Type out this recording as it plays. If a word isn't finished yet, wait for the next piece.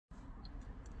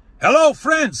Hello,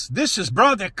 friends. This is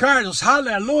Brother Carlos.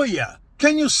 Hallelujah.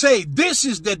 Can you say, this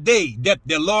is the day that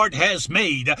the Lord has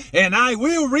made, and I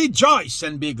will rejoice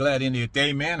and be glad in it.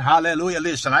 Amen. Hallelujah.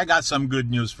 Listen, I got some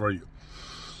good news for you.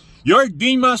 Your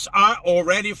demons are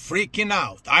already freaking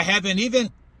out. I haven't even,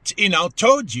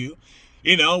 told you,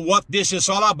 what this is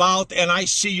all about, and I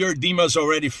see your demons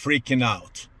already freaking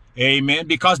out. Amen.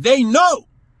 Because they know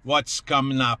what's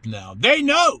coming up now. They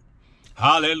know.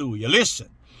 Hallelujah. Listen.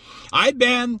 I've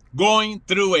been going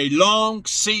through a long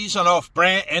season of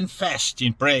prayer and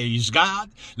fasting. Praise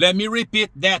God. Let me repeat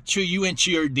that to you and to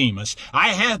your demons. I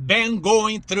have been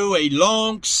going through a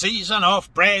long season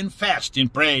of prayer and fasting.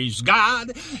 Praise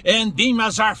God. And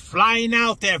demons are flying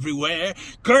out everywhere.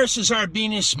 Curses are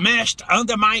being smashed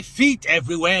under my feet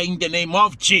everywhere in the name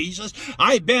of Jesus.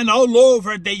 I've been all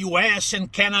over the U.S. and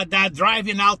Canada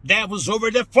driving out devils over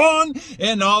the phone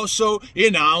and also,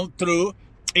 through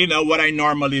what I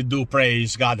normally do,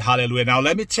 praise God, hallelujah. Now,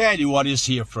 let me tell you what is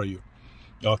here for you,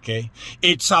 okay?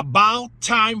 It's about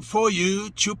time for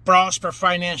you to prosper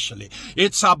financially.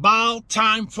 It's about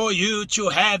time for you to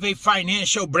have a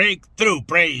financial breakthrough,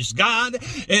 praise God.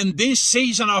 And this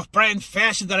season of prayer and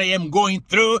fasting that I am going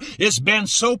through has been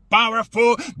so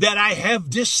powerful that I have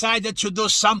decided to do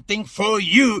something for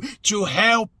you to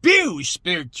help you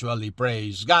spiritually,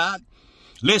 praise God.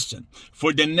 Listen,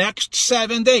 for the next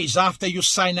 7 days after you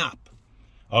sign up,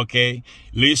 okay,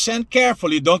 listen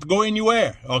carefully, don't go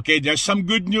anywhere, okay, there's some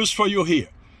good news for you here.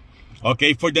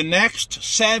 Okay, for the next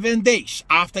 7 days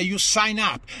after you sign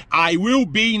up, I will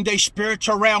be in the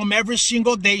spiritual realm every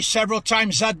single day, several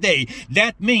times a day.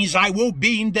 That means I will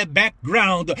be in the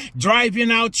background, driving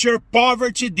out your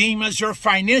poverty demons, your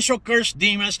financial curse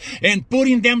demons, and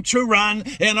putting them to run,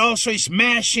 and also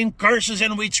smashing curses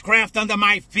and witchcraft under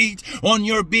my feet on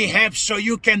your behalf so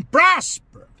you can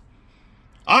prosper.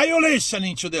 Are you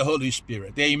listening to the Holy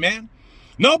Spirit? Amen?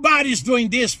 Nobody's doing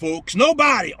this, folks.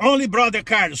 Nobody. Only Brother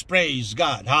Carlos. Praise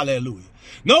God. Hallelujah.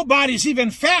 Nobody's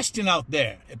even fasting out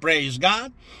there. Praise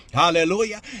God.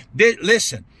 Hallelujah.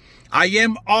 Listen, I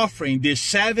am offering this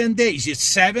 7 days. It's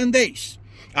 7 days.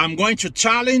 I'm going to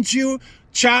challenge you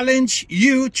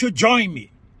to join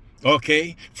me.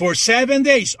 Okay? For 7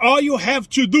 days, all you have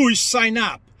to do is sign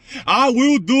up. I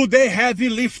will do the heavy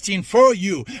lifting for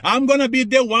you. I'm going to be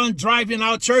the one driving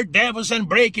out your devils and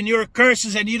breaking your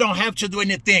curses, and you don't have to do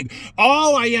anything.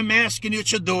 All I am asking you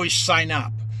to do is sign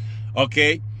up.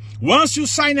 Okay? Once you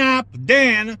sign up,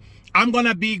 then I'm going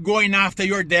to be going after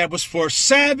your devils for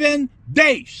 7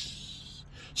 days.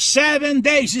 7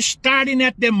 days starting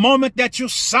at the moment that you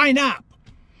sign up.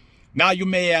 Now you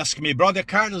may ask me, Brother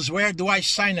Carlos, where do I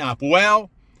sign up? Well,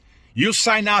 you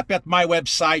sign up at my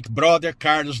website,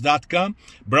 brothercarlos.com,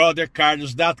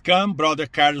 brothercarlos.com,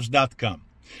 brothercarlos.com.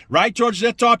 Right towards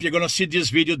the top, you're going to see this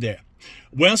video there.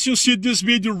 Once you see this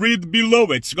video, read below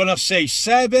it. It's going to say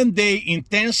 7-day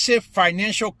intensive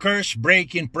financial curse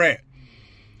breaking prayer.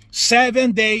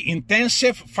 7-day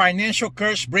intensive financial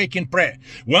curse breaking prayer.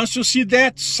 Once you see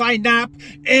that, sign up,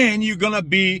 and you're going to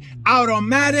be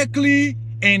automatically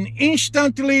and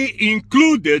instantly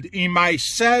included in my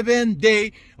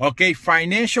 7-day,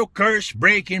 financial curse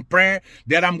breaking prayer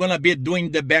that I'm going to be doing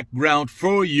in the background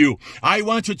for you. I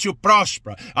want you to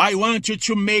prosper. I want you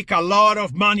to make a lot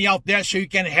of money out there so you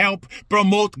can help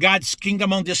promote God's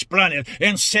kingdom on this planet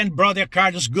and send Brother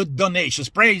Carlos good donations.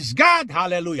 Praise God.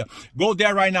 Hallelujah. Go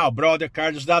there right now.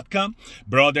 brothercarlos.com,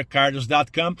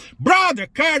 brothercarlos.com,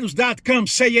 brothercarlos.com.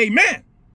 Say amen.